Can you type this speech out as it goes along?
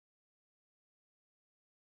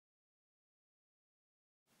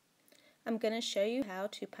I'm going to show you how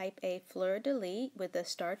to pipe a Fleur de Lis with a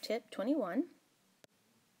star tip 21.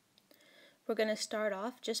 We're going to start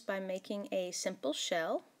off just by making a simple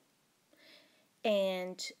shell,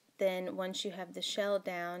 and then once you have the shell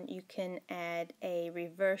down, you can add a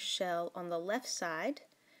reverse shell on the left side,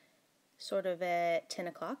 sort of at 10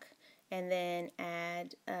 o'clock, and then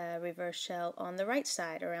add a reverse shell on the right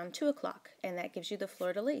side around 2 o'clock, and that gives you the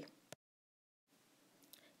Fleur de Lis.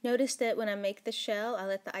 Notice that when I make the shell, I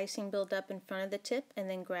let the icing build up in front of the tip and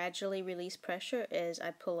then gradually release pressure as I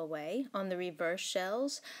pull away. On the reverse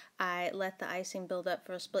shells, I let the icing build up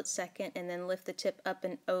for a split second and then lift the tip up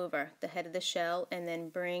and over the head of the shell and then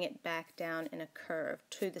bring it back down in a curve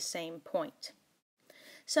to the same point.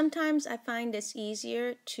 Sometimes I find it's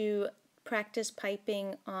easier to practice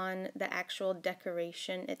piping on the actual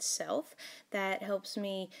decoration itself. That helps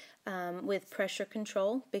me with pressure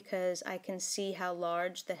control because I can see how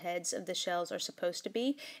large the heads of the shells are supposed to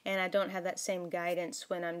be, and I don't have that same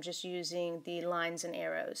guidance when I'm just using the lines and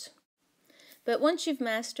arrows. But once you've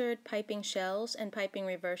mastered piping shells and piping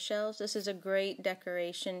reverse shells, this is a great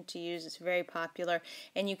decoration to use. It's very popular,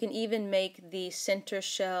 and you can even make the center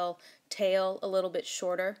shell tail a little bit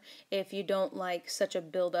shorter if you don't like such a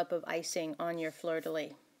buildup of icing on your Fleur de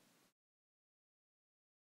Lis.